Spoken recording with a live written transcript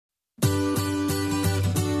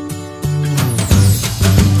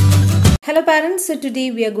Hello parents, so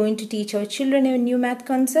today we are going to teach our children a new math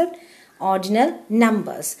concept, ordinal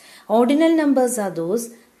numbers. Ordinal numbers are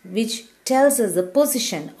those which tells us the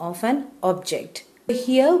position of an object.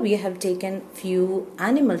 Here we have taken few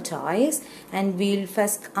animal toys and we'll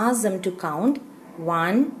first ask them to count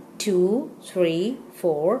 1, 2, 3,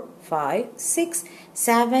 4, 5, 6,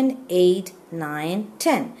 7, 8, 9,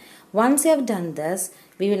 10. Once you have done this,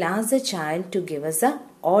 we will ask the child to give us the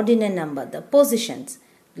ordinal number, the positions.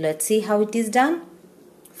 Let's see how it is done.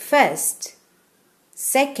 First,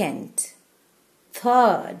 second,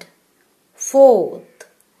 third, fourth,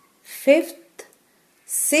 fifth,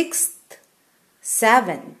 sixth,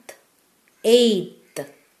 seventh, eighth,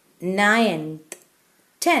 ninth,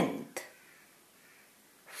 10th.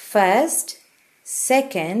 First,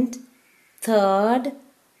 second, third,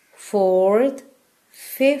 fourth,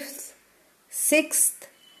 fifth, sixth,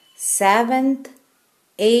 seventh,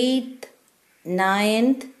 eighth,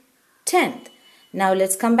 9th, 10th. Now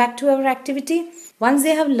let's come back to our activity. Once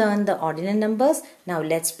they have learned the ordinal numbers, now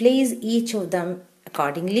let's place each of them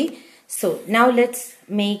accordingly. So now let's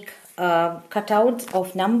make cutouts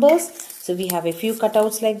of numbers. So we have a few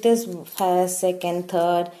cutouts like this: first, second,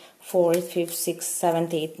 third, fourth, fifth, sixth,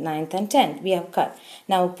 seventh, eighth, ninth and 10th. We have cut.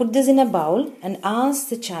 Now put this in a bowl and ask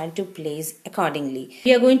the child to place accordingly.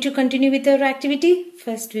 We are going to continue with our activity.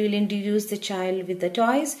 First we will introduce the child with the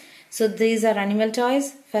toys. So these are animal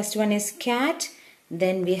toys. First one is cat,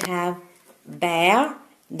 then we have bear,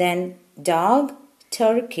 then dog,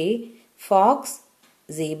 turkey, fox,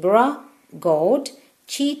 zebra, goat,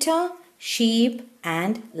 cheetah, sheep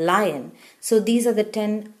and lion. So these are the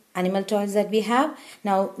 10 animal toys that we have.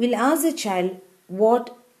 Now we'll ask the child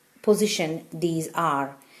what position these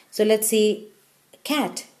are. So let's see,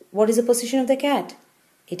 cat. What is the position of the cat?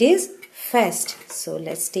 It is first. So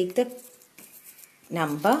let's take the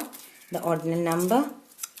number, the ordinal number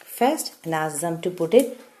first, and ask them to put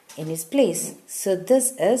it in its place. So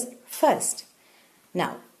this is first.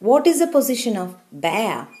 Now what is the position of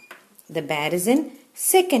bear? The bear is in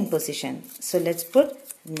second position. So let's put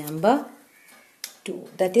number 2,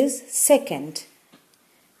 that is second.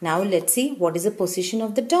 Now let's see what is the position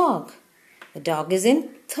of the dog. The dog is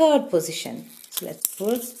in third position. So let's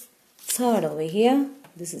put third over here.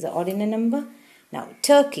 This is the ordinal number. Now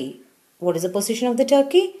turkey. What is the position of the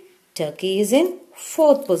turkey? Turkey is in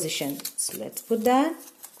fourth position. So let's put that.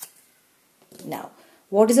 Now,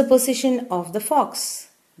 what is the position of the fox?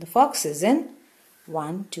 The fox is in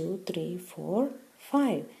 1, 2, 3, 4,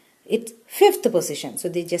 5. It's fifth position. So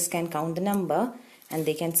they just can count the number and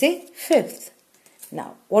they can say fifth.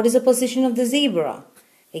 Now, what is the position of the zebra?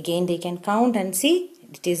 Again, they can count and see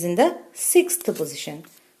it is in the sixth position.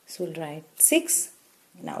 So we'll write 6.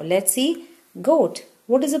 Now, let's see goat.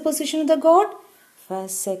 What is the position of the goat?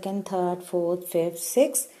 First, second, third, fourth, fifth,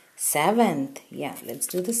 sixth, seventh. Yeah, let's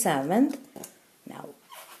do the seventh. Now,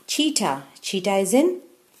 cheetah. Cheetah is in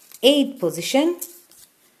 8th position.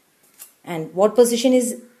 And what position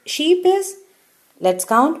is sheep is? Let's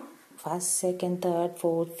count. First, second, third,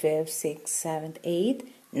 fourth, fifth, sixth, seventh, eighth,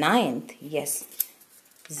 ninth. Yes,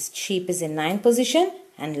 sheep is in 9th position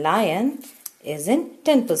and lion is in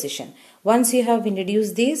 10th position. Once you have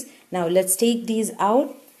introduced these, now let's take these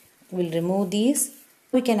out. We'll remove these.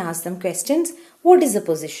 We can ask them questions. What is the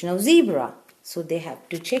position of zebra? So they have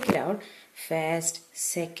to check it out. First,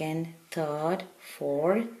 second, third,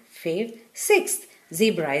 fourth, fifth, sixth.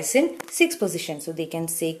 Zebra is in 6th position. So they can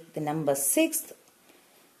say the number 6th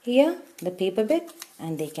here, the paper bit,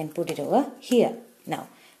 and they can put it over here. Now,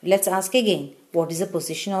 let's ask again. What is the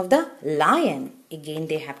position of the lion? Again,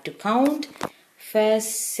 they have to count.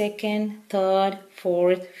 First, second, third,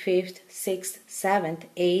 fourth, fifth, sixth, seventh,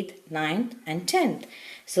 eighth, ninth and 10th.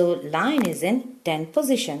 So lion is in 10th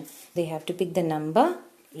position. They have to pick the number.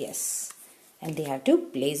 Yes. And they have to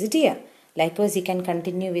place it here. Likewise, you can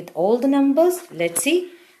continue with all the numbers. Let's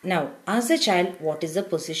see. Now, ask the child what is the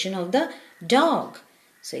position of the dog.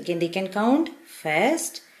 So again, they can count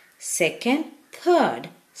first, second, third.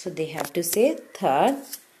 So they have to say third.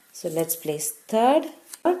 So let's place third.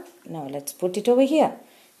 Now let's put it over here.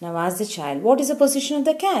 Now ask the child, what is the position of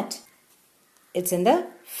the cat? It's in the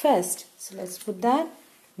first. So let's put that.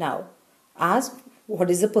 Now ask,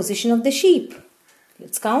 what is the position of the sheep?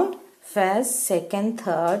 Let's count. First, second,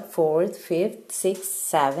 third, fourth, fifth, sixth,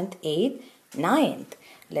 seventh, eighth, ninth.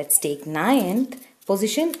 Let's take 9th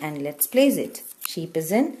position and let's place it. Sheep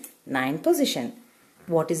is in 9th position.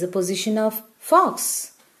 What is the position of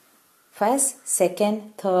fox? First,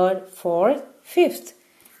 second, third, fourth, fifth.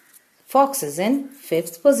 Fox is in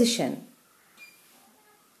 5th position.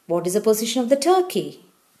 What is the position of the turkey?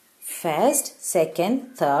 First,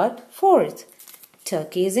 second, third, fourth.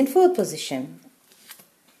 Turkey is in 4th position.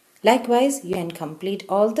 Likewise, you can complete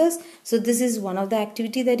all this. So this is one of the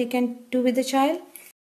activity that you can do with the child.